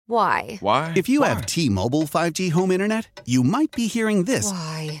Why? Why? If you have T-Mobile 5G home internet, you might be hearing this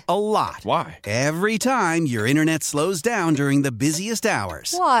Why? a lot. Why? Every time your internet slows down during the busiest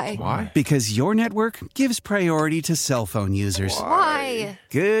hours. Why? Why? Because your network gives priority to cell phone users. Why?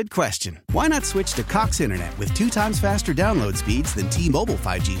 Good question. Why not switch to Cox Internet with 2 times faster download speeds than T-Mobile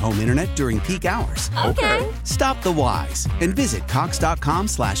 5G home internet during peak hours? Okay. Stop the whys and visit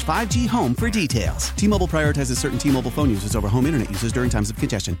cox.com/5G home for details. T-Mobile prioritizes certain T-Mobile phone users over home internet users during times of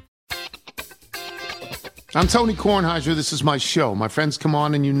congestion. I'm Tony Kornheiser. This is my show. My friends come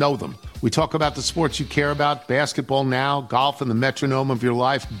on and you know them. We talk about the sports you care about, basketball now, golf, and the metronome of your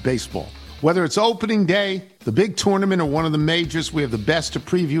life, baseball. Whether it's opening day, the big tournament, or one of the majors, we have the best to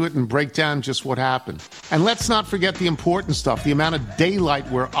preview it and break down just what happened. And let's not forget the important stuff, the amount of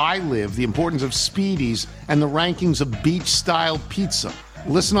daylight where I live, the importance of Speedies, and the rankings of beach-style pizza.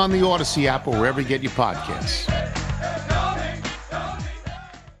 Listen on the Odyssey app or wherever you get your podcasts.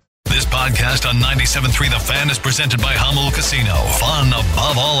 This podcast on 97.3 The Fan is presented by Hummel Casino. Fun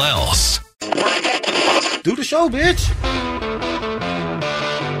above all else. Do the show, bitch.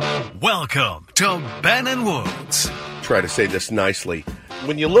 Welcome to Ben and Woods. Try to say this nicely.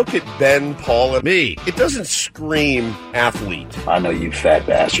 When you look at Ben, Paul, and me, it doesn't scream athlete. I know you fat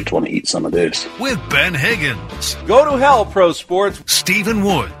bastards want to eat some of this. With Ben Higgins. Go to hell, pro sports. Stephen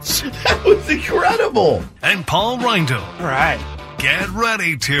Woods. That was incredible. And Paul Reindl. All right. Get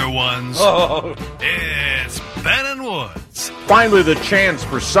ready, tier ones. Oh. It's Ben and Woods. Finally the chance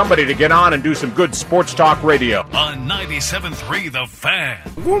for somebody to get on and do some good sports talk radio. On 97.3 The Fan.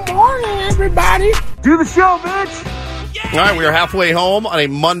 Good morning, everybody. Do the show, bitch. All right, we are halfway home on a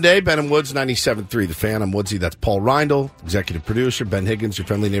Monday. Ben and Woods, 97.3 The Fan. I'm Woodsy. That's Paul Reindl, executive producer. Ben Higgins, your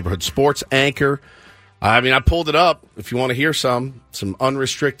friendly neighborhood sports anchor. I mean, I pulled it up. If you want to hear some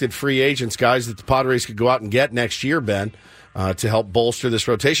unrestricted free agents, guys that the Padres could go out and get next year, Ben. To help bolster this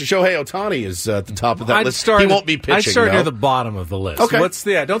rotation. Shohei Ohtani is at the top of that list. He won't be pitching. I'd start near the bottom of the list. Okay.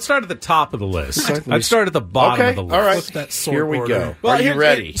 Don't start at the top of the list. I'd start at the bottom of the list. All right. Here we go. Well, are you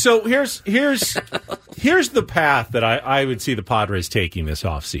ready? So here's the path that I would see the Padres taking this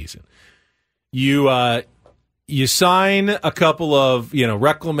offseason. You sign a couple of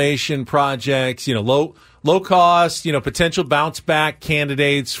reclamation projects, low cost, potential bounce back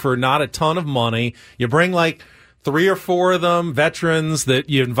candidates for not a ton of money. You bring like 3 or 4 of them, veterans that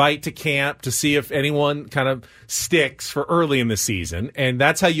you invite to camp to see if anyone kind of sticks for early in the season. And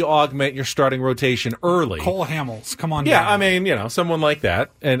that's how you augment your starting rotation early. Cole Hamels, come on Yeah, down. I mean, someone like that.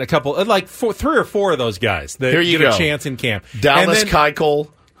 And a couple, like 3 or 4 of those guys that get a chance in camp. Dallas Keuchel,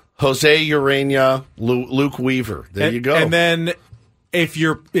 Jose Urena, Luke Weaver. There you go. And then if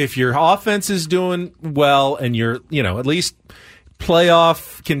your offense is doing well and you're, at least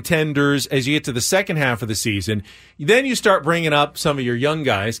playoff contenders as you get to the second half of the season, then you start bringing up some of your young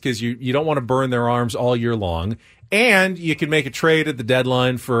guys because you don't want to burn their arms all year long. And you can make a trade at the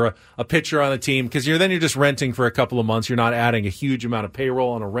deadline for a pitcher on the team because you're just renting for a couple of months. You're not adding a huge amount of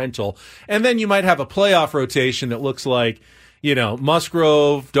payroll on a rental. And then you might have a playoff rotation that looks like,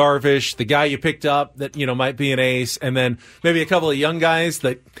 Musgrove, Darvish, the guy you picked up that, might be an ace, and then maybe a couple of young guys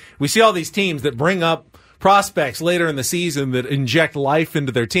that we see all these teams that bring up prospects later in the season that inject life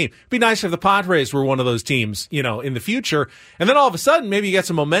into their team. It'd be nice if the Padres were one of those teams, in the future. And then all of a sudden, maybe you get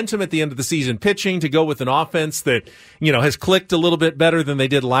some momentum at the end of the season pitching to go with an offense that, has clicked a little bit better than they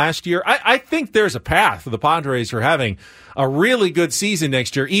did last year. I think there's a path for the Padres for having a really good season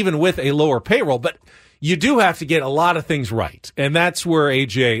next year, even with a lower payroll. But you do have to get a lot of things right. And that's where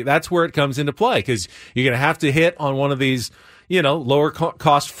it comes into play because you're going to have to hit on one of these lower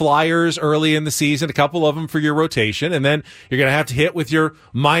cost flyers early in the season, a couple of them for your rotation, and then you're going to have to hit with your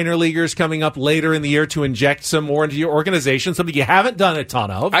minor leaguers coming up later in the year to inject some more into your organization, something you haven't done a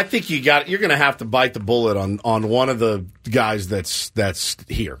ton of. I think you're going to have to bite the bullet on one of the guys that's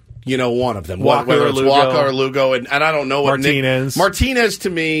here. One of them. Whether it's Walker or Lugo, and I don't know what Martinez. Martinez, to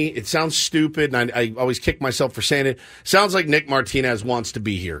me, it sounds stupid, and I always kick myself for saying it. Sounds like Nick Martinez wants to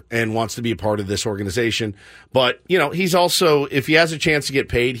be here and wants to be a part of this organization. But, he's also, if he has a chance to get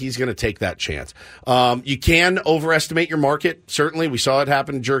paid, he's going to take that chance. You can overestimate your market. Certainly, we saw it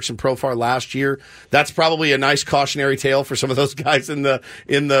happen in Jerks and Profar last year. That's probably a nice cautionary tale for some of those guys in the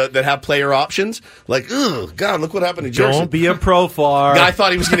that have player options. Like, oh God, look what happened to Jerks. Don't be a Profar. Guy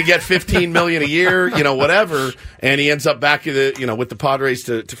thought he was going to get $15 million a year, whatever, and he ends up back with the Padres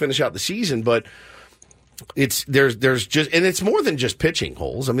to finish out the season. But there's just, and it's more than just pitching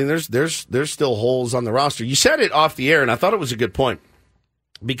holes. I mean, there's still holes on the roster. You said it off the air, and I thought it was a good point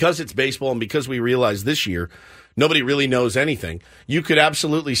because it's baseball and because we realize this year nobody really knows anything. You could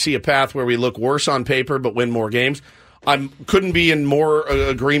absolutely see a path where we look worse on paper but win more games. I couldn't be in more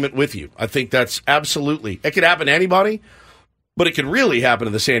agreement with you. I think that's absolutely. It could happen to anybody, but it could really happen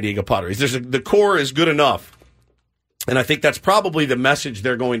to the San Diego Padres. The core is good enough, and I think that's probably the message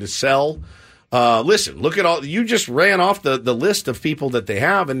they're going to sell. Listen, look at all. You just ran off the list of people that they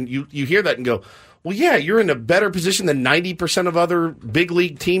have, and you hear that and go, well, yeah, you're in a better position than 90% of other big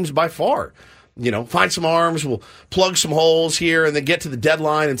league teams by far. Find some arms, we'll plug some holes here, and then get to the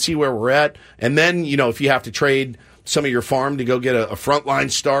deadline and see where we're at. And then, if you have to trade some of your farm to go get a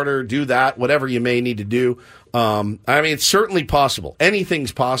frontline starter, do that, whatever you may need to do. It's certainly possible.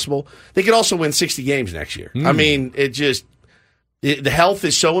 Anything's possible. They could also win 60 games next year. The health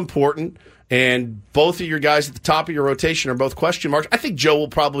is so important, and both of your guys at the top of your rotation are both question marks. I think Joe will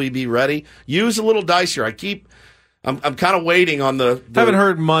probably be ready. Use a little dice here. I'm kind of waiting on the haven't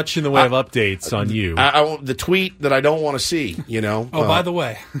heard much in the way of updates on you. The tweet that I don't want to see, by the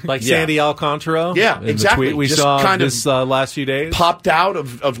way. Like Sandy Alcantara? Yeah, exactly. The tweet we just saw kind this last few days. Popped out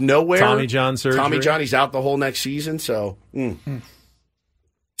of nowhere. Tommy John surgery. Tommy John, he's out the whole next season, so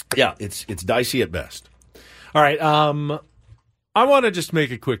yeah, it's dicey at best. All right, I want to just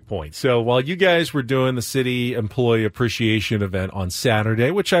make a quick point. So while you guys were doing the city employee appreciation event on Saturday,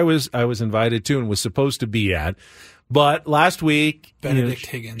 which I was invited to and was supposed to be at, but last week, Benedict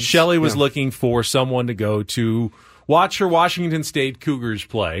Higgins. Shelley was looking for someone to go to watch her Washington State Cougars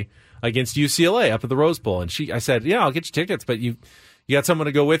play against UCLA up at the Rose Bowl. And I said, I'll get you tickets, but you got someone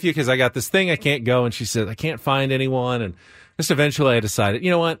to go with you because I got this thing I can't go. And she said, I can't find anyone. And just eventually I decided,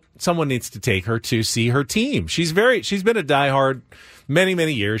 you know what? Someone needs to take her to see her team. She's been a diehard many,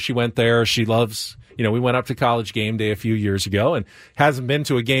 many years. She went there. She loves, we went up to College game day a few years ago and hasn't been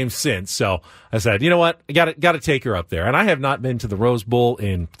to a game since. So I said, you know what? I got to take her up there. And I have not been to the Rose Bowl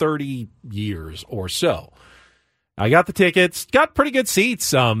in 30 years or so. I got the tickets, got pretty good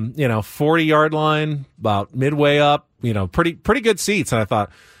seats, 40-yard line, about midway up, pretty good seats. And I thought,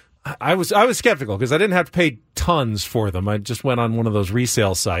 I was skeptical because I didn't have to pay tons for them. I just went on one of those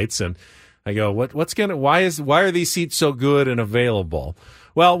resale sites and I go, why are these seats so good and available?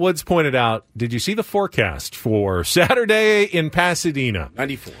 Well, Woods pointed out, did you see the forecast for Saturday in Pasadena?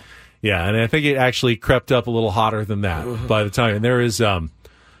 94. Yeah, and I think it actually crept up a little hotter than that by the time. And there's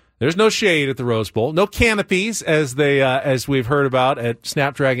no shade at the Rose Bowl, no canopies as we've heard about at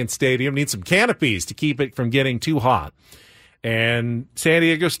Snapdragon Stadium. Need some canopies to keep it from getting too hot. And San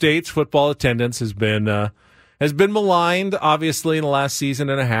Diego State's football attendance has been maligned, obviously, in the last season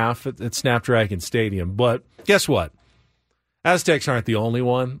and a half at Snapdragon Stadium. But guess what? Aztecs aren't the only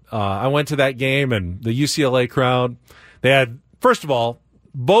one. I went to that game, and the UCLA crowd, they had, first of all,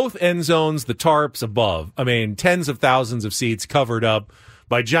 both end zones, the tarps above. Tens of thousands of seats covered up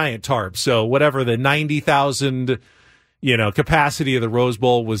by giant tarps. So whatever the 90,000, capacity of the Rose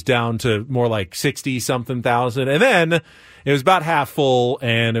Bowl was down to more like 60-something thousand. And then it was about half full,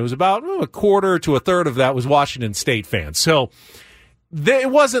 and it was about a quarter to a third of that was Washington State fans. So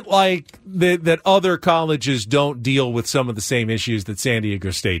it wasn't like that other colleges don't deal with some of the same issues that San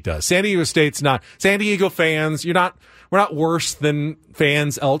Diego State does. San Diego State's not. San Diego fans, we're not worse than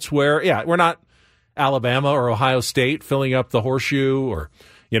fans elsewhere. Yeah, we're not Alabama or Ohio State filling up the Horseshoe or,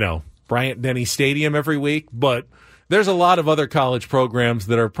 Bryant-Denny Stadium every week. But there's a lot of other college programs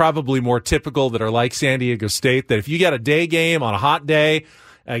that are probably more typical that are like San Diego State, that if you got a day game on a hot day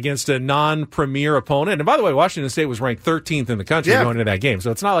against a non-premier opponent. And by the way, Washington State was ranked 13th in the country going into that game.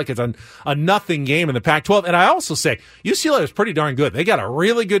 So it's not like it's a nothing game in the Pac-12. And I also say UCLA is pretty darn good. They got a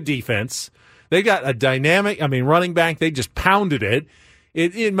really good defense. They got a dynamic, running back. They just pounded it.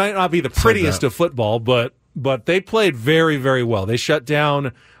 It might not be the prettiest of football, but they played very, very well. They shut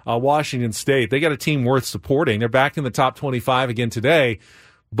down Washington State. They got a team worth supporting. They're back in the top 25 again today.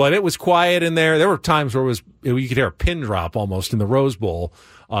 But it was quiet in there. There were times where you could hear a pin drop almost in the Rose Bowl.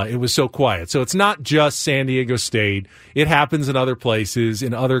 It was so quiet. So it's not just San Diego State. It happens in other places,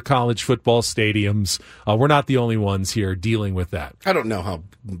 in other college football stadiums. We're not the only ones here dealing with that. I don't know how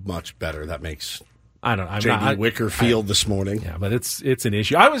much better that makes. I don't. J.D. Wicker Field this morning. Yeah, but it's an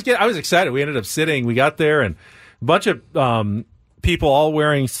issue. I was excited. We ended up sitting. We got there and a bunch of people all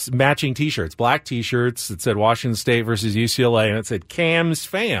wearing matching T-shirts, black T-shirts that said Washington State versus UCLA, and it said Cam's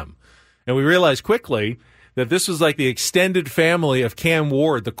fam. And we realized quickly that this was like the extended family of Cam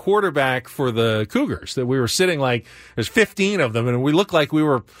Ward, the quarterback for the Cougars, that we were sitting like, there's 15 of them, and we looked like we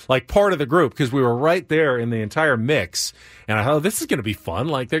were like part of the group because we were right there in the entire mix. And I thought, this is going to be fun.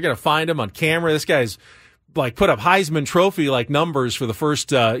 Like, they're going to find him on camera. This guy's like put up Heisman Trophy like numbers for the first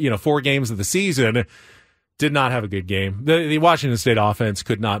 4 games of the season. Did not have a good game. The Washington State offense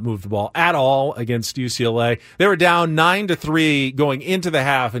could not move the ball at all against UCLA. They were down 9-3 going into the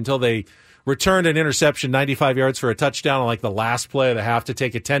half until they returned an interception 95 yards for a touchdown on like the last play of the half to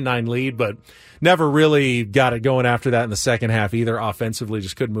take a 10-9 lead, but never really got it going after that in the second half either. Offensively,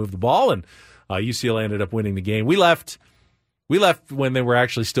 just couldn't move the ball, and UCLA ended up winning the game. We left when they were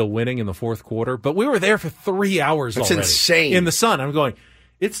actually still winning in the fourth quarter, but we were there for 3 hours already. That's insane. In the sun. I'm going,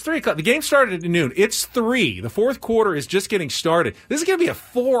 it's 3 o'clock. The game started at noon. It's 3. The fourth quarter is just getting started. This is going to be a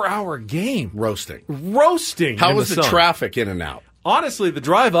 4-hour game. Roasting. How was the traffic in and out? Honestly, the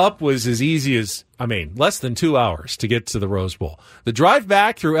drive up was as easy as, less than 2 hours to get to the Rose Bowl. The drive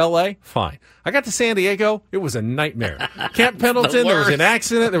back through L.A., fine. I got to San Diego, it was a nightmare. Camp Pendleton, there was an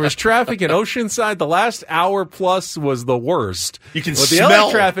accident, there was traffic in Oceanside. The last hour plus was the worst. You can but smell. The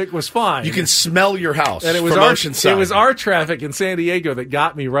LA traffic was fine. You can smell your house and it was from our, Oceanside. It was our traffic in San Diego that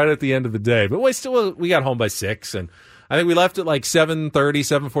got me right at the end of the day. But we got home by 6, and I think we left at like 7:30,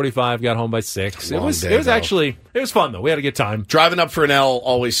 7:45, got home by 6. It was fun, though. We had a good time. Driving up for an L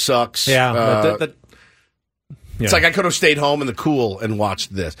always sucks. Yeah. It's like I could have stayed home in the cool and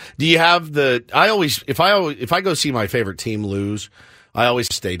watched this. Do you have if I go see my favorite team lose, I always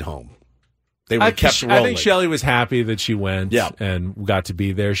stayed home. They were kept rolling. I think Shelley was happy that she went and got to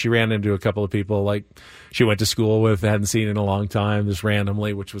be there. She ran into a couple of people like she went to school with, hadn't seen in a long time, just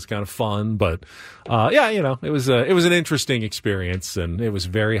randomly, which was kind of fun. But it was an interesting experiance, and it was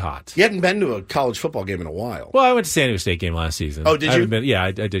very hot. You hadn't been to a college football game in a while. Well, I went to San Diego State game last season. Oh, did you?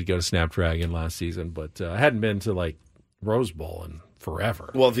 I did go to Snapdragon last season, but I hadn't been to like Rose Bowl in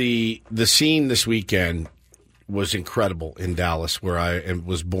forever. Well, the scene this weekend was incredible in Dallas, where I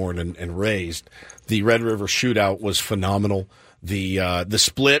was born and raised. The Red River Shootout was phenomenal. The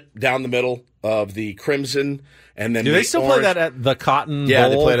split down the middle of the Crimson, and then do they still play that at the Cotton Bowl? Yeah,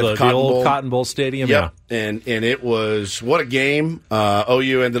 they played at the Cotton old Bowl. Cotton Bowl Stadium. Yep. Yeah, and it was what a game.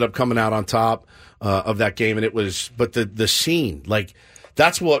 OU ended up coming out on top of that game, and it was. But the scene, like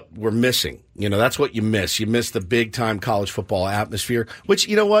that's what we're missing. That's what you miss. You miss the big-time college football atmosphere, which,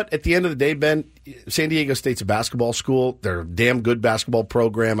 you know what? At the end of the day, Ben, San Diego State's a basketball school. They're a damn good basketball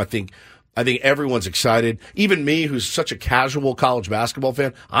program. I think everyone's excited. Even me, who's such a casual college basketball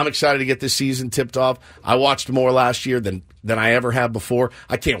fan, I'm excited to get this season tipped off. I watched more last year than I ever have before.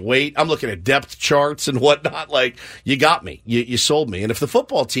 I can't wait. I'm looking at depth charts and whatnot. Like, you got me. You sold me. And if the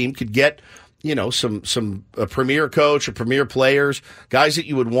football team could get some premier coach or premier players, guys that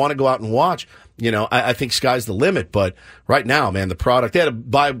you would want to go out and watch, I think sky's the limit. But right now, man, the product, they had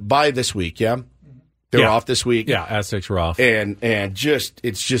a bye this week, yeah? They were off this week. Yeah, Aztecs were off. And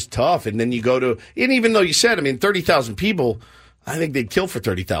it's just tough. And then you go to, and even though you said, 30,000 people, I think they'd kill for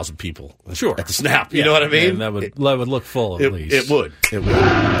 30,000 people. Sure. At the snap. You know what I mean? That would look full at least. It would.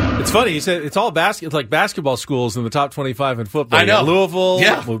 It's funny. You said it's all it's like basketball schools in the top 25 in football. I know. You got Louisville.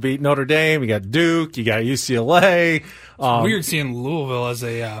 Yeah. We beat Notre Dame. You got Duke. You got UCLA. It's weird seeing Louisville as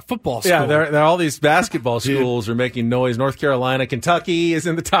a football school. Yeah, there are all these basketball schools are making noise. North Carolina, Kentucky is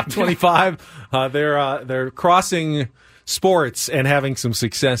in the top 25. They're crossing sports and having some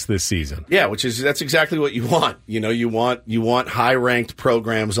success this season. Yeah, that's exactly what you want. You want high ranked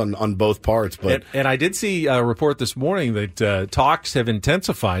programs on both parts. But and I did see a report this morning that talks have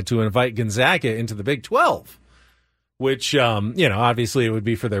intensified to invite Gonzaga into the Big 12, which obviously it would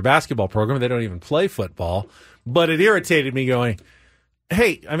be for their basketball program. They don't even play football, but it irritated me going,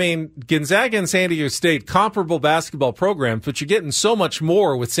 hey, Gonzaga and San Diego State, comparable basketball programs, but you're getting so much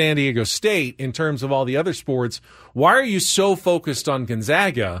more with San Diego State in terms of all the other sports. Why are you so focused on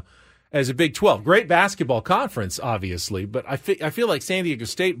Gonzaga as a Big 12? Great basketball conference, obviously, but I feel like San Diego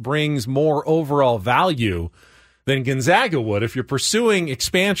State brings more overall value than Gonzaga would. If you're pursuing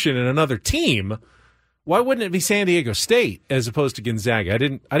expansion in another team, why wouldn't it be San Diego State as opposed to Gonzaga?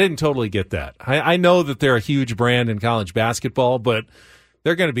 I didn't totally get that. I know that they're a huge brand in college basketball, but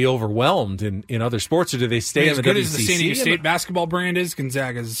they're going to be overwhelmed in other sports, or do they stay in the WCC? As good as the San Diego State basketball brand is,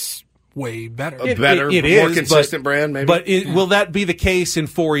 Gonzaga's way better. It more consistent brand, maybe. But will that be the case in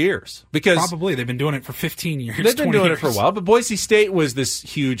 4 years? Because probably. They've been doing it for 15 years. They've been doing it for a while. But Boise State was this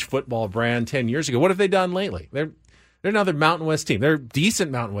huge football brand 10 years ago. What have they done lately? They're another Mountain West team. They're a decent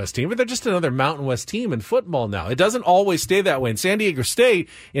Mountain West team, but they're just another Mountain West team in football now. It doesn't always stay that way. And San Diego State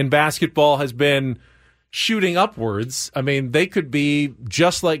in basketball has been shooting upwards. They could be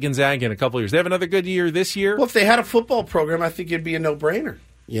just like Gonzaga in a couple of years. They have another good year this year. Well, if they had a football program, I think it'd be a no-brainer.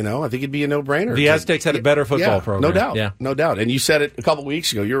 You know, I think it'd be a no-brainer. The Aztecs had a better football program. No doubt. Yeah. No doubt. And you said it a couple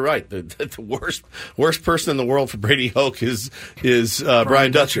weeks ago. You're right. The worst person in the world for Brady Hoke is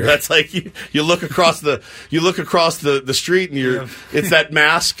Brian Dutcher. That's like you look across the street and it's that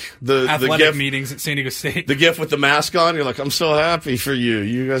mask, the athletic gif, meetings at San Diego State. the gif with the mask on. You're like, I'm so happy for you.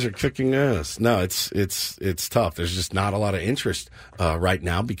 You guys are kicking ass. No, it's tough. There's just not a lot of interest right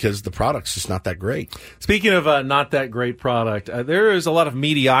now because the product's just not that great. Speaking of not that great product, there is a lot of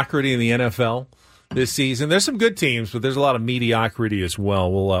mediocrity in the NFL this season. There's some good teams, but there's a lot of mediocrity as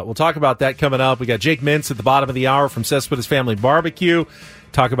well. We'll talk about that coming up. We got Jake Mintz at the bottom of the hour from Cespedes Family BBQ.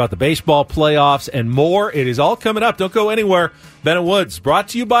 Talk about the baseball playoffs and more. It is all coming up. Don't go anywhere. Bennett Woods, brought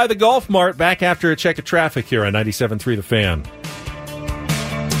to you by the Golf Mart. Back after a check of traffic here on 97.3 The Fan.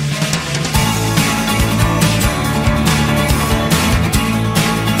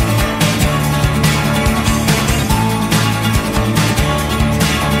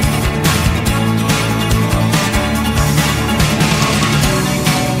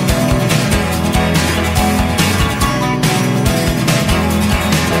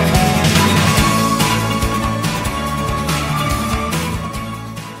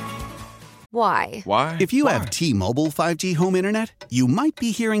 Why? Why? If you have T-Mobile 5G home internet, you might be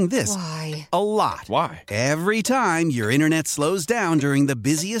hearing this Why? a lot. Why? Every time your internet slows down during the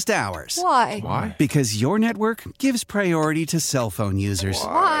busiest hours. Why? Why? Because your network gives priority to cell phone users.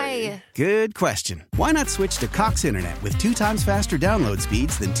 Why? Good question. Why not switch to Cox Internet with 2 times faster download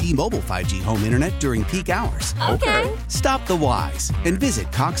speeds than T-Mobile 5G home internet during peak hours? Okay. Stop the whys and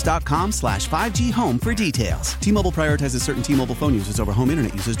visit cox.com/5G home for details. T-Mobile prioritizes certain T-Mobile phone users over home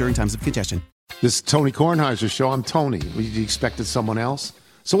internet users during times of congestion. This is Tony Kornheiser's show. I'm Tony. You expected someone else?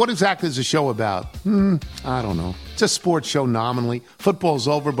 So what exactly is the show about? I don't know. It's a sports show nominally. Football's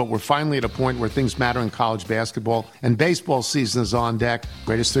over, but we're finally at a point where things matter in college basketball, and baseball season is on deck.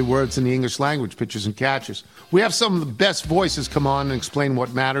 Greatest 3 words in the English language, pitchers and catchers. We have some of the best voices come on and explain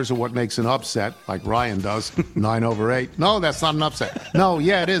what matters or what makes an upset, like Ryan does, 9/8. No, that's not an upset. No,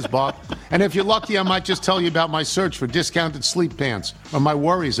 yeah, it is, Bob. And if you're lucky, I might just tell you about my search for discounted sleep pants or my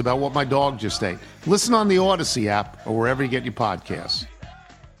worries about what my dog just ate. Listen on the Odyssey app or wherever you get your podcasts.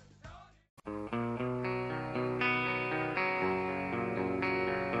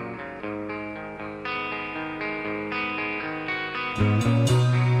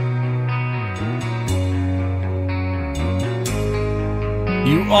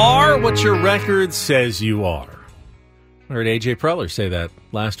 You are what your record says you are. I heard A.J. Preller say that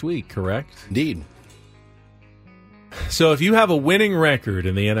last week, correct? Indeed. So if you have a winning record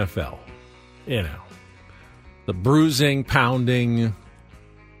in the NFL, the bruising, pounding,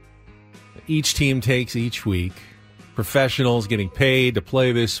 each team takes each week, professionals getting paid to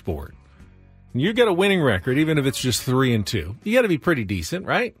play this sport, and you get a winning record, even if it's just 3-2, you got to be pretty decent,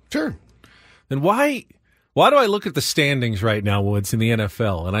 right? Sure. Then why do I look at the standings right now, Woods, in the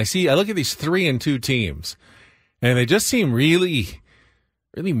NFL, and I look at these 3-2 teams, and they just seem really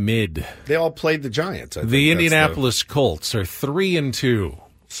mid. They all played the Giants. I think the Indianapolis Colts are 3-2.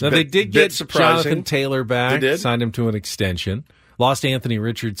 So they did get Jonathan Taylor back, signed him to an extension. Lost Anthony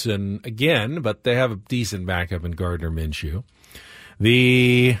Richardson again, but they have a decent backup in Gardner Minshew.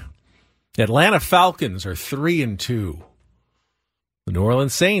 The Atlanta Falcons are 3-2. The New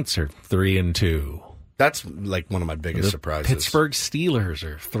Orleans Saints are 3-2. That's like one of my biggest surprises. Pittsburgh Steelers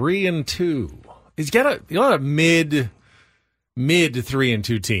are 3-2. He's got a lot of mid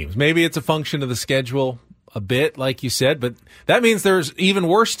 3-2 teams. Maybe it's a function of the schedule a bit, like you said, but that means there's even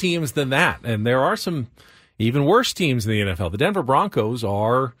worse teams than that, and there are some even worse teams in the NFL. The Denver Broncos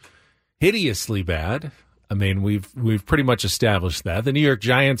are hideously bad. I mean, we've pretty much established that. The New York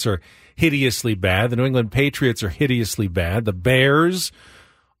Giants are hideously bad. The New England Patriots are hideously bad. The Bears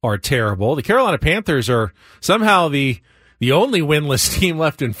are terrible. The Carolina Panthers are somehow the only winless team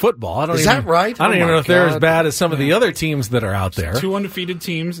left in football. Is that right? I don't even know if they're as bad as some of the other teams that are out there. 2 undefeated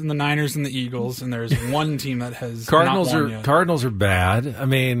teams in the Niners and the Eagles, and there's one team that has Cardinals not won yet. Cardinals are bad. I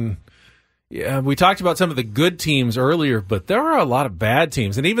mean, yeah, we talked about some of the good teams earlier, but there are a lot of bad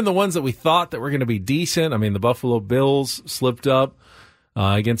teams, and even the ones that we thought that were going to be decent. I mean, the Buffalo Bills slipped up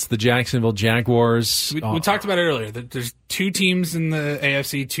against the Jacksonville Jaguars. We talked about it earlier, that there's 2 teams in the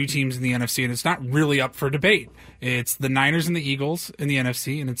AFC, 2 teams in the NFC, and it's not really up for debate. It's the Niners and the Eagles in the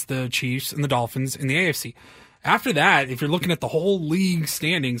NFC, and it's the Chiefs and the Dolphins in the AFC. After that, if you're looking at the whole league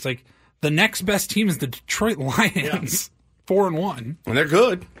standings, like the next best team is the Detroit Lions, 4-1. And they're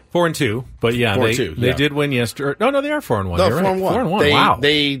good. 4-2, but yeah, they did win yesterday. No, they are 4-1. No, You're 4-1. Right. 4-1. Wow.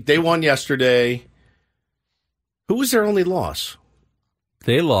 They won yesterday. Who was their only loss?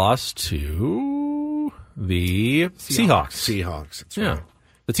 They lost to the Seahawks. Seahawks. That's right. Yeah.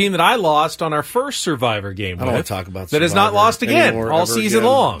 the team that I lost on our first Survivor game I don't want to talk about that has not lost again anymore, all season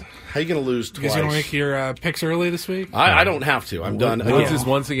long. How are you going to lose twice? You guys going to make your picks early this week? I don't have to. I'm done. Woods is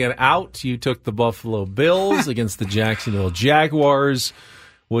once again out. You took the Buffalo Bills against the Jacksonville Jaguars.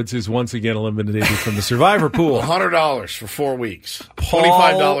 Woods is once again eliminated from the Survivor pool. $100 for 4 weeks.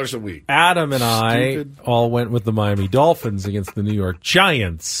 $25 a week. Adam and I all went with the Miami Dolphins against the New York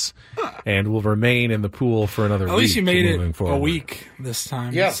Giants, and will remain in the pool for another week. At least you made it forward. a week this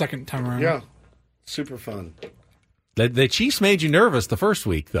time. Yeah. Second time around. Yeah. Super fun. The Chiefs made you nervous the first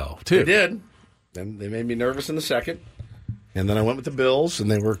week, though, too. They did. Then they made me nervous in the second. And then I went with the Bills,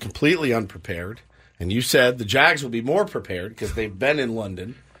 and they were completely unprepared. And you said the Jags will be more prepared because they've been in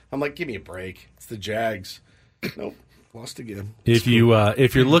London. I'm like, give me a break. It's the Jags. Nope. Lost again. If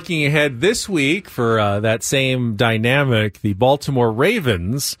you're looking ahead this week for that same dynamic, the Baltimore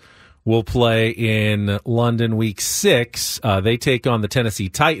Ravens will play in London Week 6. They take on the Tennessee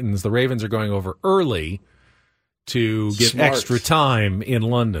Titans. The Ravens are going over early to get extra time in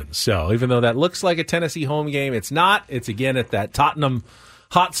London. So even though that looks like a Tennessee home game, it's not. It's again at that Tottenham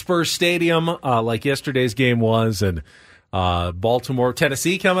Hotspur Stadium, like yesterday's game was, and Baltimore,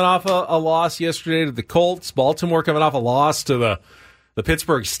 Tennessee coming off a loss yesterday to the Colts. Baltimore coming off a loss to the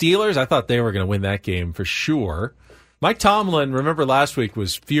Pittsburgh Steelers. I thought they were going to win that game for sure. Mike Tomlin, remember last week,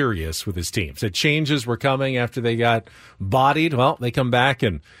 was furious with his team. Said changes were coming after they got bodied. Well, they come back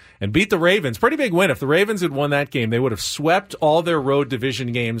and beat the Ravens. Pretty big win. If the Ravens had won that game, they would have swept all their road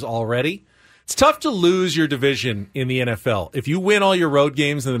division games already. It's tough to lose your division in the NFL. If you win all your road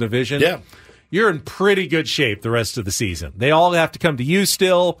games in the division, you're in pretty good shape the rest of the season. They all have to come to you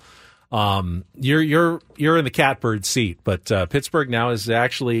still. You're in the catbird seat, but Pittsburgh now is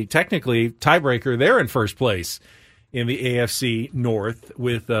actually technically tiebreaker. They're in first place in the AFC North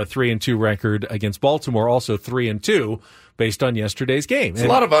with a 3-2 record against Baltimore, also 3-2 based on yesterday's game. It's a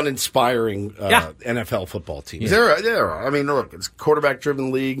lot of uninspiring NFL football teams. There are. I mean, look, it's a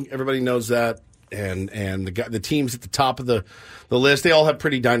quarterback-driven league. Everybody knows that. And the teams at the top of the list, they all have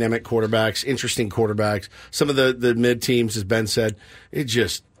pretty dynamic quarterbacks, interesting quarterbacks. Some of the mid teams, as Ben said,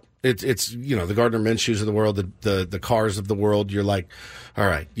 it's the Gardner Minshew's of the world, the Cars of the world. You're like, all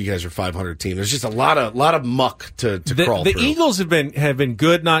right, you guys are 500 team. There's just a lot of muck to crawl through. The Eagles have been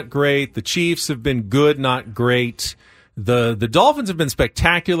good, not great. The Chiefs have been good, not great. The Dolphins have been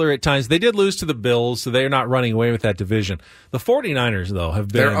spectacular at times. They did lose to the Bills, so they're not running away with that division. The 49ers, though,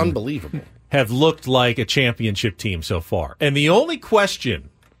 they're unbelievable. Have looked like a championship team so far. And the only question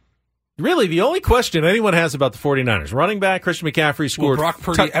anyone has about the 49ers, running back Christian McCaffrey scored Brock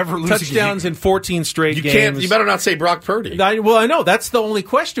Purdy ever lose touchdowns in 14 straight games. You better not say Brock Purdy. I know. That's the only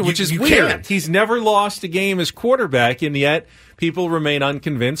question, which is weird. Can't. He's never lost a game as quarterback, and yet people remain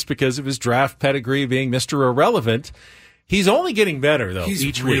unconvinced because of his draft pedigree being Mr. Irrelevant. He's only getting better, though. He's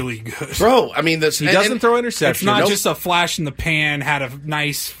each really week. good. Bro, I mean, he doesn't throw interceptions. It's not just a flash in the pan, had a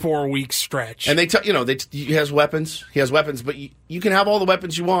nice 4-week stretch. And he has weapons. He has weapons, but you can have all the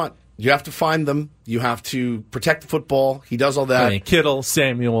weapons you want. You have to find them. You have to protect the football. He does all that. I mean, Kittle,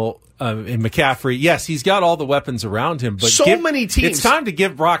 Samuel, and McCaffrey. Yes, he's got all the weapons around him. But many teams. It's time to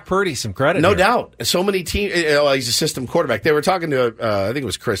give Brock Purdy some credit. No doubt. So many teams. He's a system quarterback. They were talking to, I think it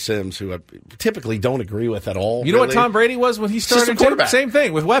was Chris Sims, who I typically don't agree with at all. You know what Tom Brady was when he started? System quarterback. Same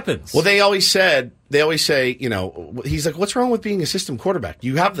thing with weapons. Well, they always say, he's like, what's wrong with being a system quarterback?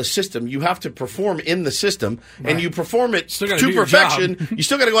 You have the system. You have to perform in the system, and you perform it to perfection. You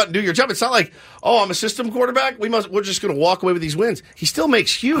still got to go out and do your job. It's not like, I'm a system quarterback. We're just going to walk away with these wins. He still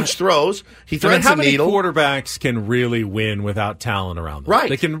makes huge throws. He threads how the needle. Many quarterbacks can really win without talent around them? Right.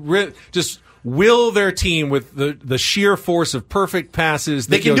 They can just will their team with the sheer force of perfect passes.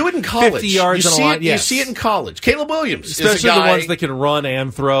 They can do it in college. 50 yards on a line. You see it in college. Caleb Williams especially is a guy, the ones that can run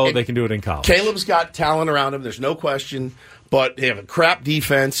and throw. They can do it in college. Caleb's got talent around him. There's no question. But they have a crap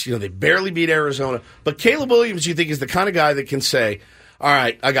defense. They barely beat Arizona. But Caleb Williams, you think, is the kind of guy that can say, all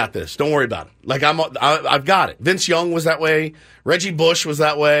right, I got this. Don't worry about it. Like, I've got it. Vince Young was that way. Reggie Bush was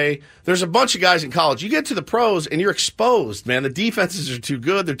that way. There's a bunch of guys in college. You get to the pros, and you're exposed, man. The defenses are too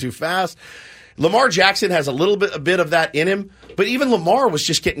good. They're too fast. Lamar Jackson has a bit of that in him. But even Lamar was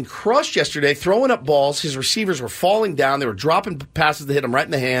just getting crushed yesterday, throwing up balls. His receivers were falling down. They were dropping passes that hit him right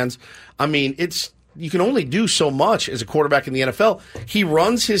in the hands. I mean, you can only do so much as a quarterback in the NFL. He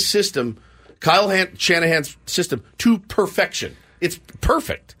runs his system, Kyle Shanahan's system, to perfection. It's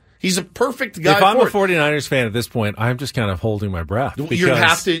perfect. He's a perfect guy. If I'm a 49ers fan at this point, I'm just kind of holding my breath.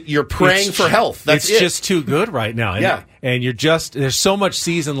 You're praying for health. That's it's just too good right now. And you're there's so much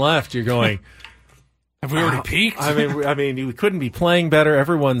season left. You're going, Have we already peaked? I mean, you couldn't be playing better.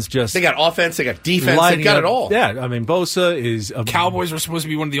 Everyone's just they got offense, they got defense, they got it all. Yeah, I mean, Bosa is Cowboys were supposed to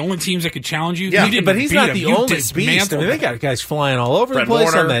be one of the only teams that could challenge you. Yeah, you but he's not the only beast. Dismantled. I mean, they got guys flying all over the place.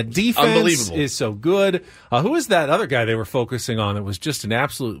 Warner, on that defense unbelievable. is so good. Who is that other guy they were focusing on that was just an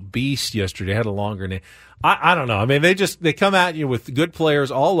absolute beast yesterday? Had a longer name. I don't know. I mean, they come at you with good players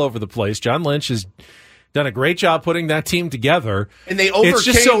all over the place. John Lynch has done a great job putting that team together. And they overcame. It's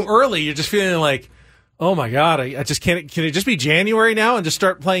just so early. You're just feeling like, oh my God, I just can't. Can it just be January now and just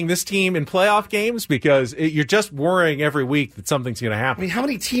start playing this team in playoff games? Because you're just worrying every week that something's going to happen. I mean, how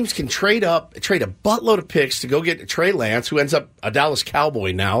many teams can trade a buttload of picks to go get Trey Lance, who ends up a Dallas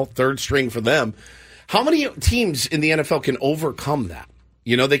Cowboy now, third string for them? How many teams in the NFL can overcome that?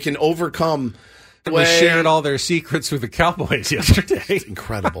 You know, they can overcome. They shared all their secrets with the Cowboys yesterday.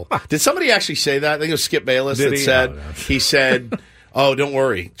 Incredible. Did somebody actually say that? I think it was Skip Bayless that said, he said, oh, don't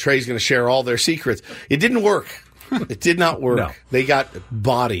worry, Trey's going to share all their secrets. It didn't work. It did not work. No. They got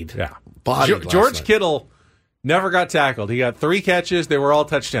bodied. Yeah. Bodied George Kittle never got tackled. He got 3 catches. They were all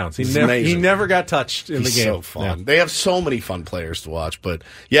touchdowns. He never got touched in the game. So fun. Yeah. They have so many fun players to watch. But,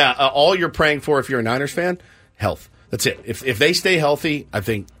 yeah, all you're praying for if you're a Niners fan, health. That's it. If they stay healthy, I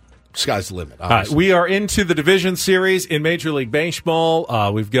think sky's the limit. We are into the division series in Major League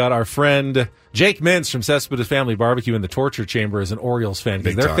Baseball. We've got our friend Jake Mintz from Cespedes Family BBQ in the torture chamber as an Orioles fan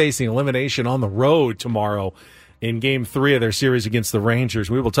because they're facing elimination on the road tomorrow in Game 3 of their series against the Rangers.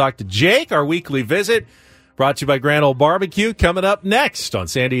 We will talk to Jake, our weekly visit, brought to you by Grand Ole Barbecue, coming up next on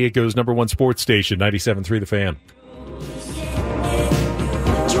San Diego's #1 sports station, 97.3 The Fan.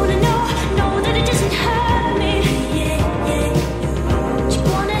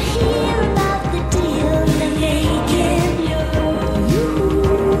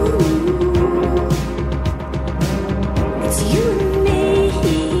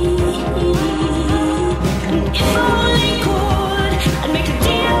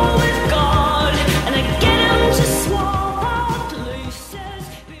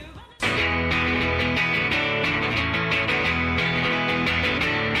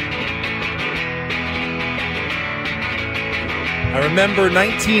 I remember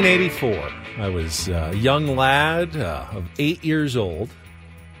 1984. I was a young lad of 8 years old.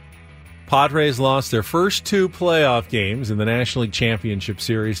 Padres lost their first 2 playoff games in the National League Championship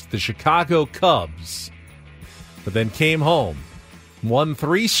Series to the Chicago Cubs, but then came home, won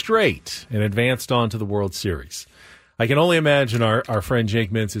 3 straight, and advanced on to the World Series. I can only imagine our friend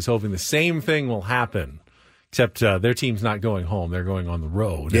Jake Mintz is hoping the same thing will happen, except their team's not going home. They're going on the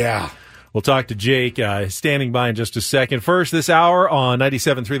road. Yeah. We'll talk to Jake standing by in just a second. First, this hour on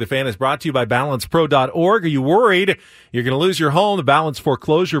 97.3 The Fan is brought to you by BalancePro.org. Are you worried you're going to lose your home? The Balance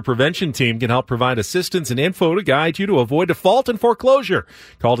Foreclosure Prevention Team can help provide assistance and info to guide you to avoid default and foreclosure.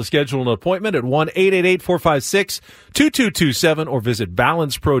 Call to schedule an appointment at 1-888-456-2227 or visit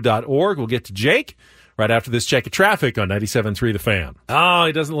BalancePro.org. We'll get to Jake right after this check of traffic on 97.3 The Fan. Oh,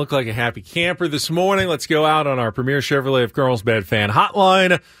 he doesn't look like a happy camper this morning. Let's go out on our premier Chevrolet of Carlsbad fan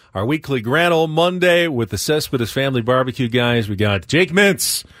hotline, our weekly Grand Ole Monday with the Cespedes Family BBQ guys. We got Jake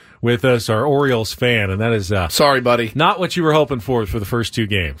Mintz with us, our Orioles fan, and that is sorry, buddy, not what you were hoping for the first 2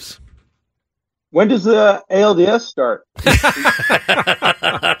 games. When does the ALDS start?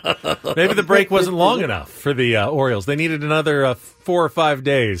 Maybe the break wasn't long enough for the Orioles. They needed another 4 or 5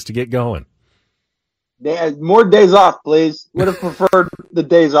 days to get going. They had more days off, please. Would have preferred the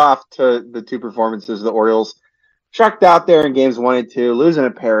days off to the 2 performances of the Orioles. Chucked out there in games 1 and 2, losing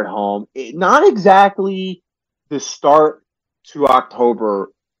a pair at home. Not exactly the start to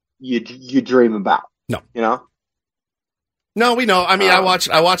October you dream about. No. You know? No, we know. I mean, I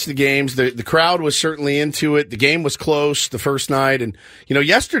watched the games. The crowd was certainly into it. The game was close the first night. And,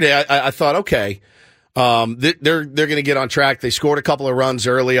 yesterday I thought, okay, they're going to get on track. They scored a couple of runs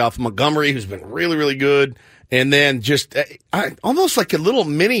early off Montgomery, who's been really, really good. And then just almost like a little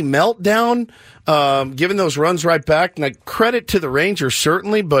mini meltdown, giving those runs right back. And credit to the Rangers,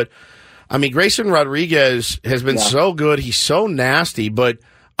 certainly. But, I mean, Grayson Rodriguez has been so good. He's so nasty. But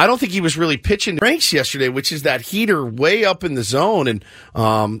I don't think he was really pitching ranks yesterday, which is that heater way up in the zone. And,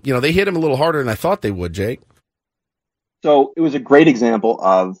 they hit him a little harder than I thought they would, Jake. So it was a great example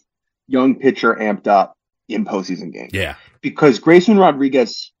of young pitcher amped up in postseason games. Yeah. Because Grayson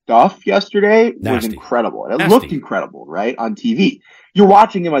Rodriguez's stuff yesterday was Nasty. incredible. It looked incredible, right, on TV. You're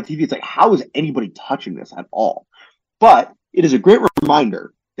watching him on TV. It's like, how is anybody touching this at all? But it is a great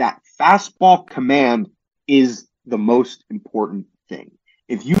reminder that fastball command is the most important thing.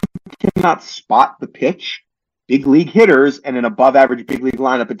 If you cannot spot the pitch, big league hitters and an above average big league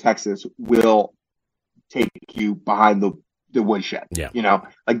lineup in Texas will take you behind the woodshed. Yeah.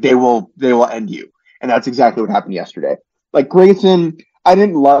 Like they will end you. And that's exactly what happened yesterday. Like Grayson, I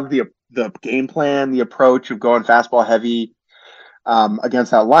didn't love the game plan, the approach of going fastball heavy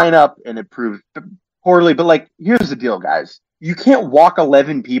against that lineup, and it proved poorly. But like, here's the deal, guys. You can't walk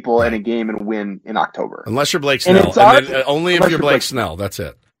 11 people in a game and win in October. Unless you're Blake Snell. And then only if you're Blake Snell. That's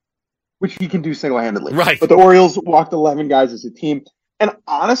it. Which he can do single-handedly. Right. But the Orioles walked 11 guys as a team. And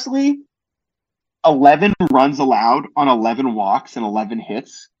honestly, 11 runs allowed on 11 walks and 11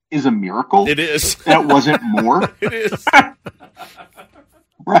 hits is a miracle. It is. That wasn't more. It is.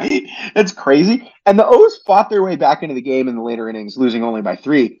 Right? It's crazy. And the O's fought their way back into the game in the later innings, losing only by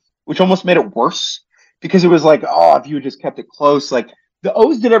 3, which almost made it worse because it was like, oh, if you had just kept it close. Like, the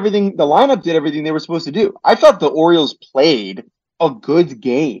O's did everything, the lineup did everything they were supposed to do. I thought the Orioles played a good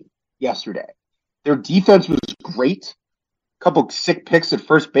game yesterday. Their defense was great. A couple sick picks at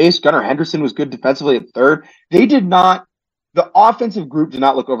first base. Gunnar Henderson was good defensively at third. The offensive group did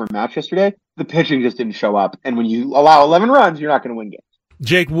not look overmatched yesterday. The pitching just didn't show up. And when you allow 11 runs, you're not going to win games.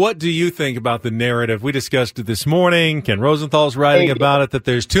 Jake, what do you think about the narrative? We discussed it this morning. Ken Rosenthal's writing about it, that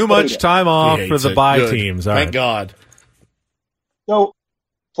there's too much time off for the bye teams. All Thank right. God. So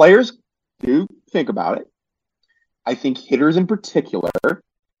players do think about it. I think hitters in particular,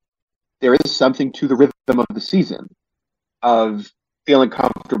 there is something to the rhythm of the season of feeling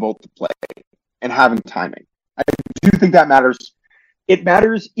comfortable to play and having timing. I do think that matters. It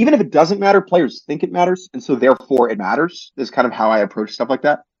matters, even if it doesn't matter, players think it matters, and so therefore it matters. Is kind of how I approach stuff like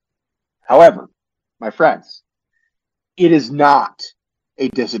that. However, my friends, it is not a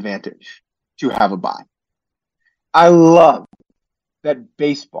disadvantage to have a bye. I love that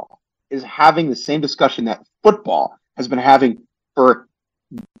baseball is having the same discussion that football has been having for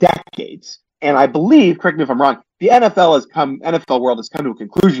decades. And I believe, correct me if I'm wrong, the NFL world has come to a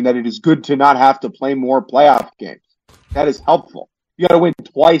conclusion that it is good to not have to play more playoff games. That is helpful. You got to win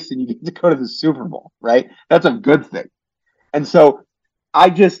twice and you get to go to the Super Bowl, right? That's a good thing. And so I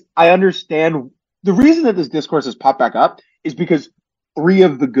understand the reason that this discourse has popped back up is because 3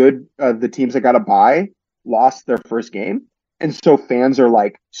 of the teams that got a bye lost their first game. And so fans are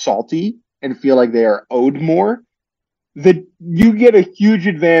like salty and feel like they are owed more. That you get a huge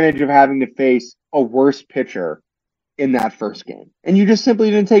advantage of having to face a worse pitcher in that first game. And you just simply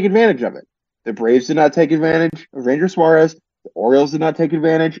didn't take advantage of it. The Braves did not take advantage of Ranger Suarez. The Orioles did not take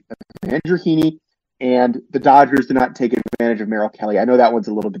advantage of Andrew Heaney. And the Dodgers did not take advantage of Merrill Kelly. I know that one's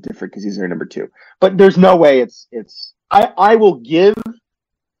a little bit different because he's their number 2. But there's no way I will give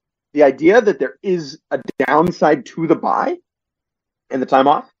the idea that there is a downside to the bye and the time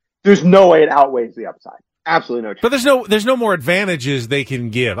off. There's no way it outweighs the upside. Absolutely no chance. But there's no more advantages they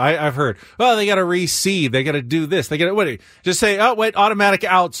can give. I've heard, well, they got to reseed. They got to do this. They got to just say, oh, wait, automatic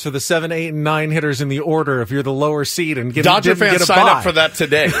outs for the 7, 8, and 9 hitters in the order if you're the lower seed and get Dodger fans get sign up for that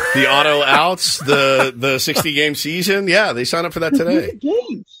today. The auto outs, the 60-game season. Yeah, they sign up for that today.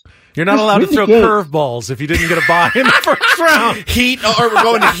 You're not allowed to throw curveballs if you didn't get a bye in the first round. We're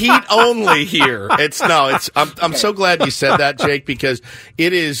going to heat only here. I'm so glad you said that, Jake, because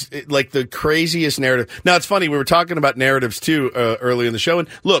it is like the craziest narrative. Now, it's funny. We were talking about narratives too early in the show. And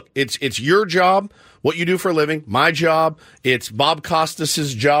look, it's your job, what you do for a living, my job. It's Bob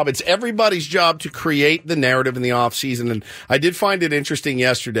Costas's job. It's everybody's job to create the narrative in the off season. And I did find it interesting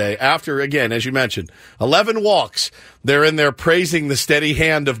yesterday after, again, as you mentioned, 11 walks. They're in there praising the steady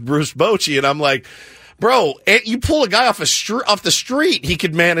hand of Bruce Bochy. And I'm like, bro, you pull a guy off the street, he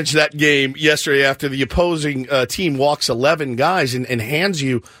could manage that game yesterday after the opposing team walks 11 guys and hands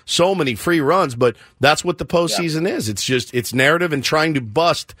you so many free runs. But that's what the postseason is. It's narrative and trying to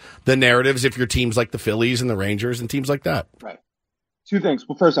bust the narratives if your teams like the Phillies and the Rangers and teams like that. Right. 2 things.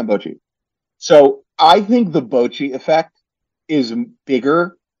 Well, first on Bochy. So I think the Bochy effect is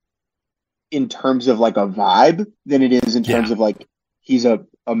bigger in terms of like a vibe than it is in terms of like he's a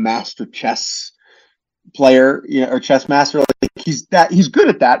master chess player, or chess master. Like he's good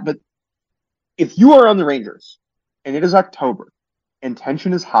at that. But if you are on the Rangers and it is October and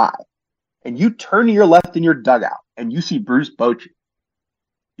tension is high and you turn to your left in your dugout and you see Bruce Bochy,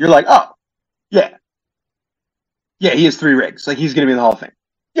 you're like, oh, yeah, he has 3 rings. Like he's going to be in the Hall of Fame.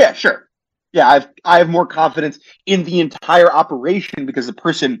 Yeah, sure. Yeah, I have more confidence in the entire operation because the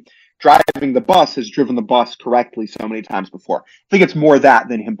person driving the bus has driven the bus correctly so many times before. I think it's more that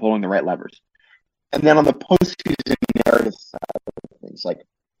than him pulling the right levers. And then on the postseason narrative side of things, like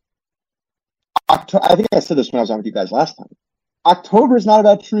I think I said this when I was on with you guys last time. October is not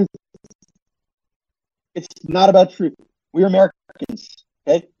about truth. It's not about truth. We are Americans.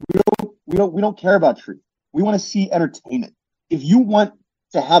 Okay? We don't care about truth. We want to see entertainment. If you want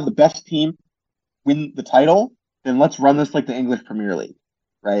to have the best team win the title, then let's run this like the English Premier League,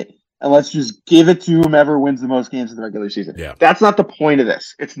 right? and let's just give it to whomever wins the most games in the regular season. Yeah. That's not the point of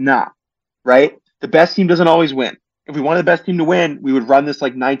this. It's not, right? The best team doesn't always win. If we wanted the best team to win, we would run this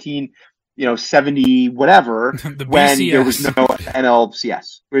like 70 whatever when there was no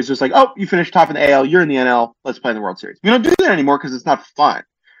NLCS. Where it's just like, oh, you finished top in the AL, you're in the NL, let's play in the World Series. We don't do that anymore because it's not fun.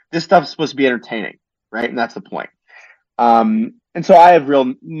 This stuff's supposed to be entertaining, right? And that's the point. And so I have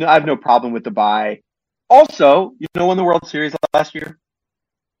no problem with the bye. Also, won the World Series last year?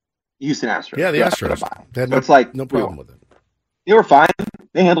 Houston Astros. Yeah, the Astros. They had no problem with it. They were fine.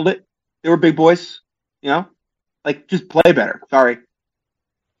 They handled it. They were big boys. Just play better. Sorry.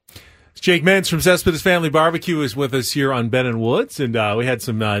 Jake Mintz from Cespedes Family BBQ is with us here on Ben and Woods, and we had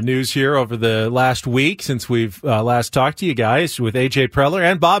some news here over the last week since we've last talked to you guys with A.J. Preller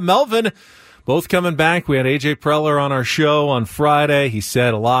and Bob Melvin, both coming back. We had A.J. Preller on our show on Friday. He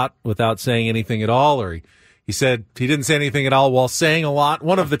said a lot without saying anything at all, or he said he didn't say anything at all while saying a lot.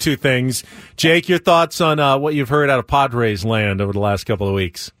 One of the two things. Jake, your thoughts on what you've heard out of Padres land over the last couple of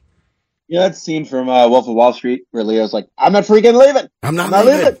weeks? Yeah, that scene from Wolf of Wall Street where Leo's like, I'm not freaking leaving. I'm not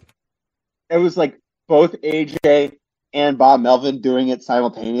leaving. It was like both AJ and Bob Melvin doing it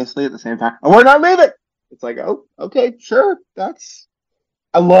simultaneously at the same time. And we're not leaving. It's like, oh, okay, sure.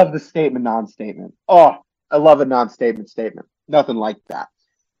 I love the statement, non-statement. Oh, I love a non-statement statement. Nothing like that.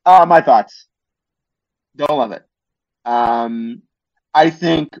 My thoughts. Don't love it. I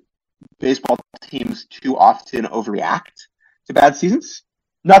think baseball teams too often overreact to bad seasons.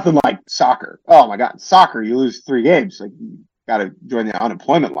 Nothing like soccer. Oh my God, soccer, you lose 3 games. Like, you got to join the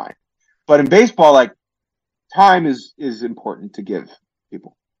unemployment line. But in baseball, like, time is important to give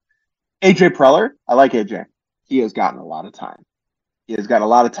people. AJ Preller, I like AJ. He has gotten a lot of time. He has got a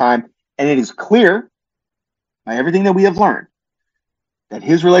lot of time, and it is clear by everything that we have learned that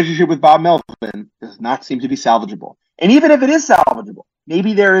his relationship with Bob Melvin does not seem to be salvageable. And even if it is salvageable,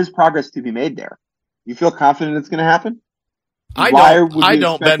 maybe there is progress to be made there. You feel confident it's going to happen? I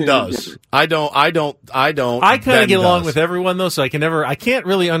don't. Ben does. I don't. I kind of get along with everyone though, so I can't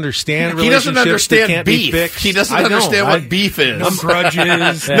really understand. He doesn't understand beef. He doesn't understand what beef is. No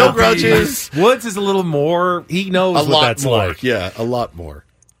grudges. No grudges. Woods is a little more. He knows what that's like. Yeah, a lot more.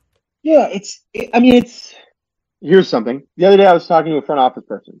 Yeah, here's something. The other day I was talking to a front office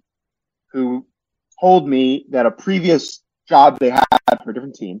person who told me that a previous job they had for a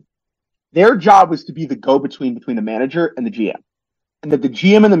different team, their job was to be the go-between between the manager and the GM. And that the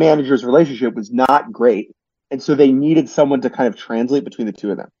GM and the manager's relationship was not great. And so they needed someone to kind of translate between the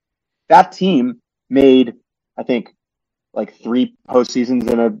two of them. That team made, I think, like 3 postseasons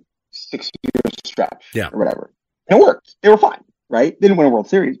in a 6-year stretch or whatever. And it worked. They were fine, right? They didn't win a World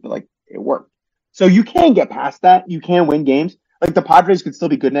Series, but like it worked. So you can get past that. You can win games. Like the Padres could still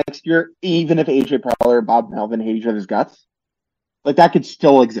be good next year, even if AJ Preller and Bob Melvin hate each other's guts. Like that could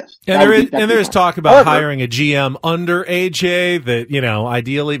still exist. And there is talk about hiring a GM under AJ that,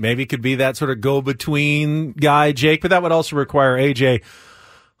 ideally maybe could be that sort of go-between guy, Jake, but that would also require AJ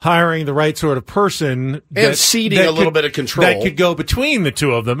hiring the right sort of person and ceding a little bit of control that could go between the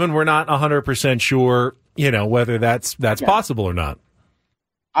two of them. And we're not 100% sure, whether that's possible or not.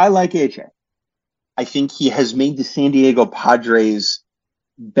 I like AJ. I think he has made the San Diego Padres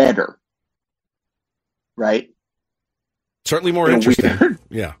better. Right? Certainly more interesting.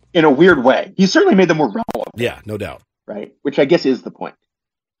 In a weird way. He certainly made them more relevant. Yeah, no doubt. Right? Which I guess is the point.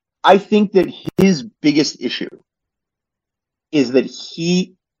 I think that his biggest issue is that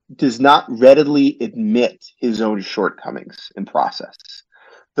he does not readily admit his own shortcomings in process.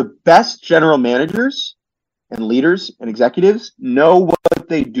 The best general managers and leaders and executives know what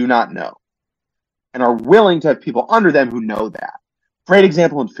they do not know and are willing to have people under them who know that. Great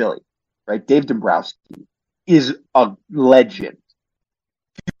example in Philly, right? Dave Dombrowski is a legend,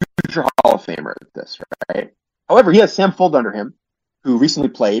 future Hall of Famer at this, right? However, he has Sam Fuld under him, who recently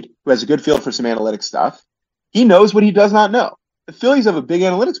played, who has a good feel for some analytics stuff. He knows what he does not know. The Phillies have a big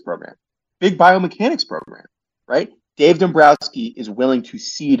analytics program, big biomechanics program, right? Dave Dombrowski is willing to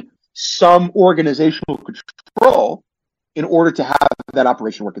cede some organizational control in order to have that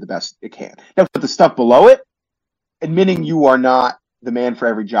operation work at the best it can. Now, but the stuff below it, admitting you are not the man for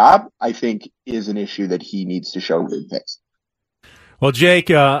every job, I think is an issue that he needs to show good face. Well, Jake,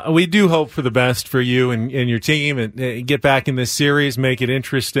 we do hope for the best for you and your team and get back in this series, make it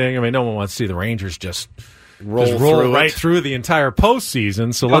interesting. I mean, no one wants to see the Rangers just roll right through the entire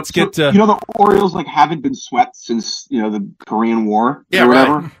postseason. So let's get to... the Orioles haven't been swept since, the Korean War or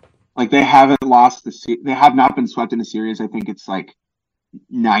whatever. Right. Like they haven't lost they have not been swept in a series. I think it's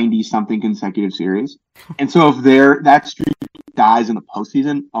 90 something consecutive series. And so if that streak dies in the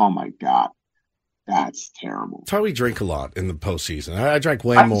postseason, oh my God. That's terrible. That's why we drink a lot in the postseason. I drank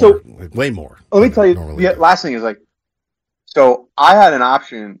way more. Let me tell you, the last thing is so I had an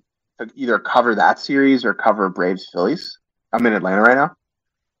option to either cover that series or cover Braves Phillies. I'm in Atlanta right now.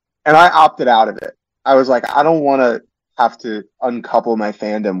 And I opted out of it. I was like, I don't want to have to uncouple my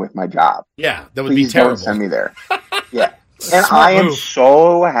fandom with my job. Yeah, that would Please be terrible. Don't send me there. Yeah. And I am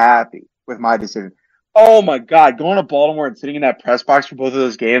so happy with my decision. Oh my God, going to Baltimore and sitting in that press box for both of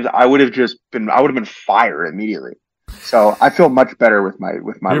those games, I would have been fired immediately. So I feel much better with my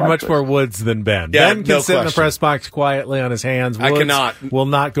You're much more Woods than Ben. Yeah, Ben can sit in the press box quietly on his hands. Woods I cannot. Will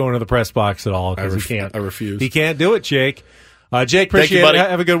not go into the press box at all. I refuse. He can't do it, Jake. Jake, appreciate it.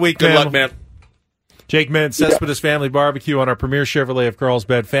 Have a good week, man. Good luck, man. Jake Mintz, Cespedes Family BBQ on our Premier Chevrolet of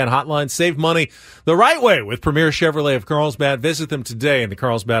Carlsbad fan hotline. Save money the right way with Premier Chevrolet of Carlsbad. Visit them today in the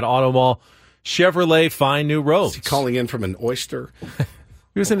Carlsbad Auto Mall. Chevrolet, find new roads. Is he calling in from an oyster?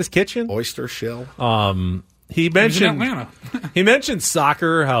 He was in his kitchen. Oyster shell. He mentioned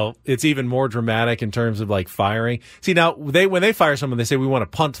soccer, how it's even more dramatic in terms of firing. See, now when they fire someone, they say we want to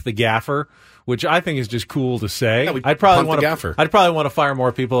punt the gaffer, which I think is just cool to say. Yeah, I'd probably want to fire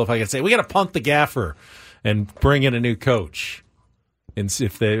more people if I could say we got to punt the gaffer and bring in a new coach. And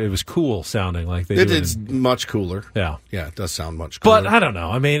if it was cool sounding like they did. It's much cooler. Yeah, it does sound much cooler. But I don't know.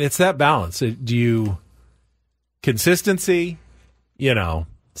 I mean, it's that balance. Consistency,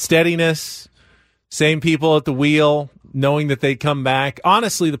 steadiness. Same people at the wheel, knowing that they'd come back.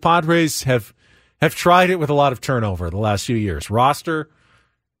 Honestly, the Padres have tried it with a lot of turnover the last few years. Roster,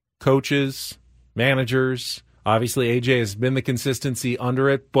 coaches, managers. Obviously, AJ has been the consistency under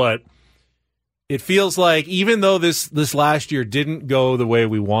it, but it feels like even though this last year didn't go the way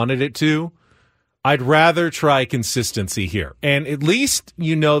we wanted it to, I'd rather try consistency here. And at least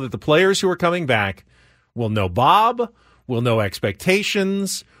you know that the players who are coming back will know Bob, will know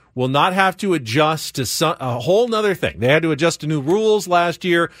expectations, will not have to adjust to a whole nother thing. They had to adjust to new rules last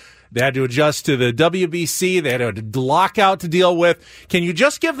year. They had to adjust to the WBC. They had a lockout to deal with. Can you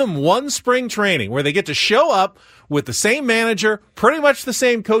just give them one spring training where they get to show up with the same manager, pretty much the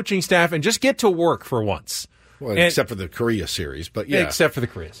same coaching staff, and just get to work for once? Well, except for the Korea series, but yeah. Except for the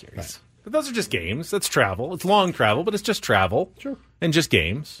Korea series. Right. But those are just games. That's travel. It's long travel, but it's just travel. Sure. And just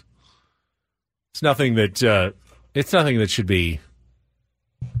games. It's nothing that should be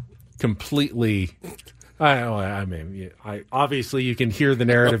completely. Obviously you can hear the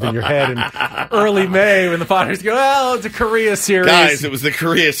narrative in your head in early May when the Padres go, "Oh, it's a Korea series." Guys, it was the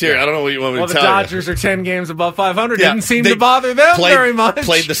Korea series. I don't know what you want me to tell you. Well, the Dodgers are 10 games above 500. Didn't seem to bother them very much.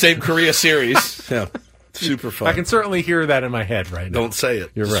 Played the same Korea series. Yeah, super fun. I can certainly hear that in my head right now. Don't say it.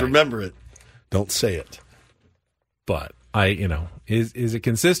 You're Just right. remember it. Don't say it. But is it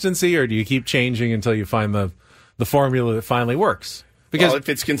consistency, or do you keep changing until you find the formula that finally works? Because if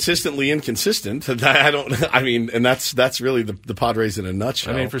it's consistently inconsistent, and that's really the Padres in a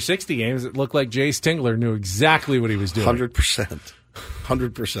nutshell. I mean, for 60 games, it looked like Jace Tingler knew exactly what he was doing. 100%.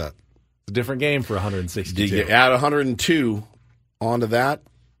 100%. It's a different game for 162. You add 102 onto that,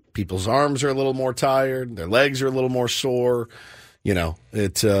 people's arms are a little more tired, their legs are a little more sore.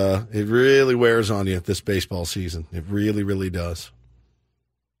 It really wears on you this baseball season. It really, really does.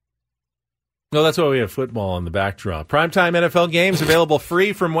 No, that's why we have football on the backdrop. Primetime NFL games available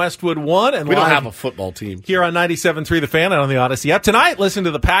free from Westwood One, and we don't have a football team here on 97.3 The Fan and on the Odyssey app. Tonight, listen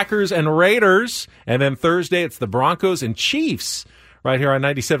to the Packers and Raiders, and then Thursday it's the Broncos and Chiefs right here on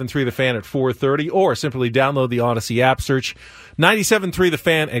 97.3 The Fan at 4:30, or simply download the Odyssey app, search 97.3 The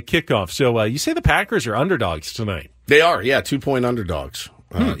Fan at kickoff. So you say the Packers are underdogs tonight? They are, yeah, 2-point underdogs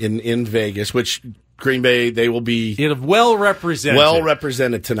in Vegas, which. Green Bay, they will be well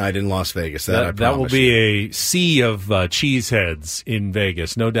represented tonight in Las Vegas. That will be a sea of cheeseheads in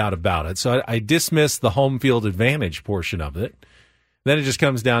Vegas, no doubt about it. So I dismiss the home field advantage portion of it. Then it just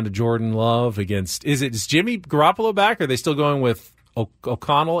comes down to Jordan Love against. Is Jimmy Garoppolo back? Or are they still going with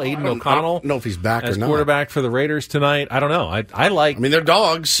O'Connell, Aiden O'Connell? I don't know if he's back as or not. Quarterback for the Raiders tonight. I don't know. I like. I mean, they're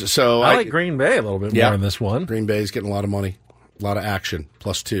dogs, so I like Green Bay a little bit more in this one. Green Bay's getting a lot of money. A lot of action,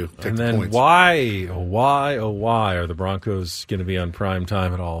 +2. And then why are the Broncos going to be on prime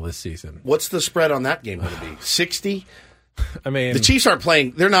time at all this season? What's the spread on that game going to be? 60? I mean, the Chiefs aren't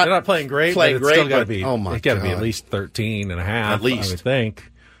playing. They're not playing great. But it's still got to be. Oh my It's got to be at least 13.5. At least, I would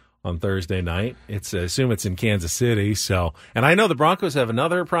think, on Thursday night. I assume it's in Kansas City. So, and I know the Broncos have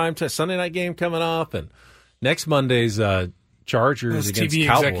another prime Sunday night game coming up, and next Monday's. Chargers against TV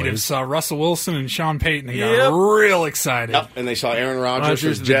Cowboys. Executives saw Russell Wilson and Sean Payton and got real excited. Yep. And they saw Aaron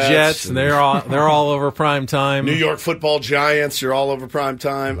Rodgers the Jets, and they're all over prime time. New York Football Giants, you're all over prime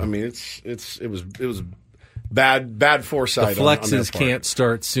time. I mean, it was Bad foresight. The flexes can't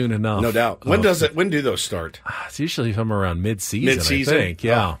start soon enough. No doubt. When do those start? It's usually from around mid-season, I think.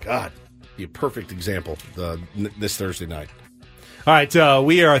 Yeah. Oh, God. Be a perfect example this Thursday night. All right,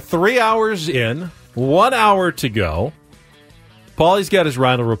 we are 3 hours in, 1 hour to go. Paulie's got his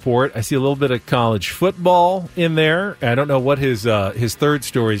Rhino report. I see a little bit of college football in there. I don't know what his third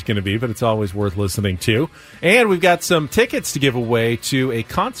story is going to be, but it's always worth listening to. And we've got some tickets to give away to a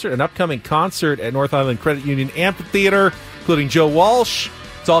concert, an upcoming concert at North Island Credit Union Amphitheater, including Joe Walsh.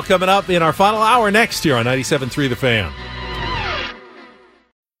 It's all coming up in our final hour next year on 97.3 The Fan.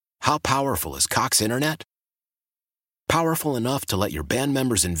 How powerful is Cox Internet? Powerful enough to let your band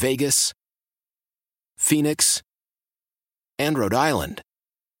members in Vegas, Phoenix, and Rhode Island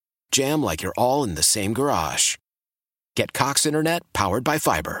jam like you're all in the same garage. Get Cox Internet powered by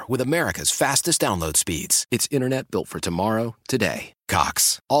fiber with America's fastest download speeds. It's internet built for tomorrow, today.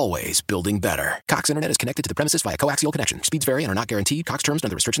 Cox, always building better. Cox Internet is connected to the premises via coaxial connection. Speeds vary and are not guaranteed. Cox terms and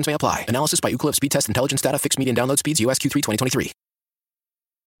other restrictions may apply. Analysis by Ookla Speed Test Intelligence Data. Fixed median download speeds. US Q3 2023.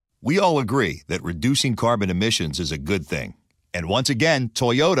 We all agree that reducing carbon emissions is a good thing. And once again,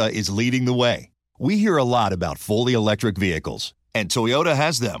 Toyota is leading the way. We hear a lot about fully electric vehicles, and Toyota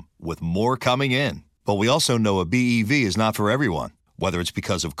has them, with more coming in. But we also know a BEV is not for everyone, whether it's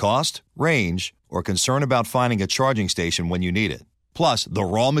because of cost, range, or concern about finding a charging station when you need it. Plus, the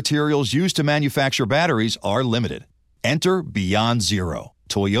raw materials used to manufacture batteries are limited. Enter Beyond Zero,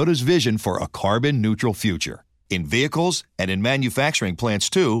 Toyota's vision for a carbon-neutral future. In vehicles and in manufacturing plants,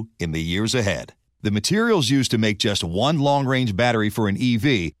 too, in the years ahead. The materials used to make just one long-range battery for an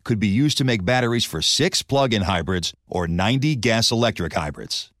EV could be used to make batteries for 6 plug-in hybrids or 90 gas-electric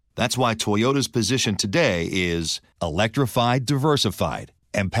hybrids. That's why Toyota's position today is electrified, diversified,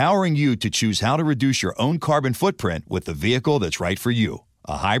 empowering you to choose how to reduce your own carbon footprint with the vehicle that's right for you,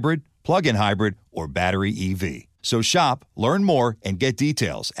 a hybrid, plug-in hybrid, or battery EV. So shop, learn more, and get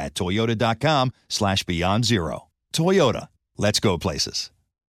details at toyota.com/beyond zero. Toyota, let's go places.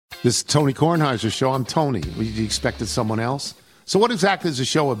 This is Tony Kornheiser's show. I'm Tony. You expected someone else? So what exactly is the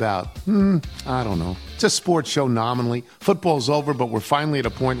show about? I don't know. It's a sports show nominally. Football's over, but we're finally at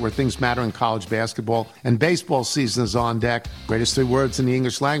a point where things matter in college basketball, and baseball season is on deck. Greatest 3 words in the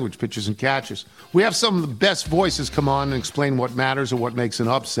English language, pitchers and catchers. We have some of the best voices come on and explain what matters or what makes an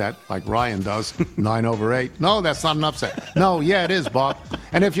upset, like Ryan does, 9/8. No, that's not an upset. No, yeah, it is, Bob.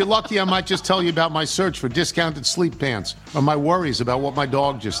 And if you're lucky, I might just tell you about my search for discounted sleep pants or my worries about what my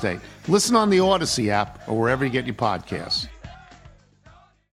dog just ate. Listen on the Odyssey app or wherever you get your podcasts.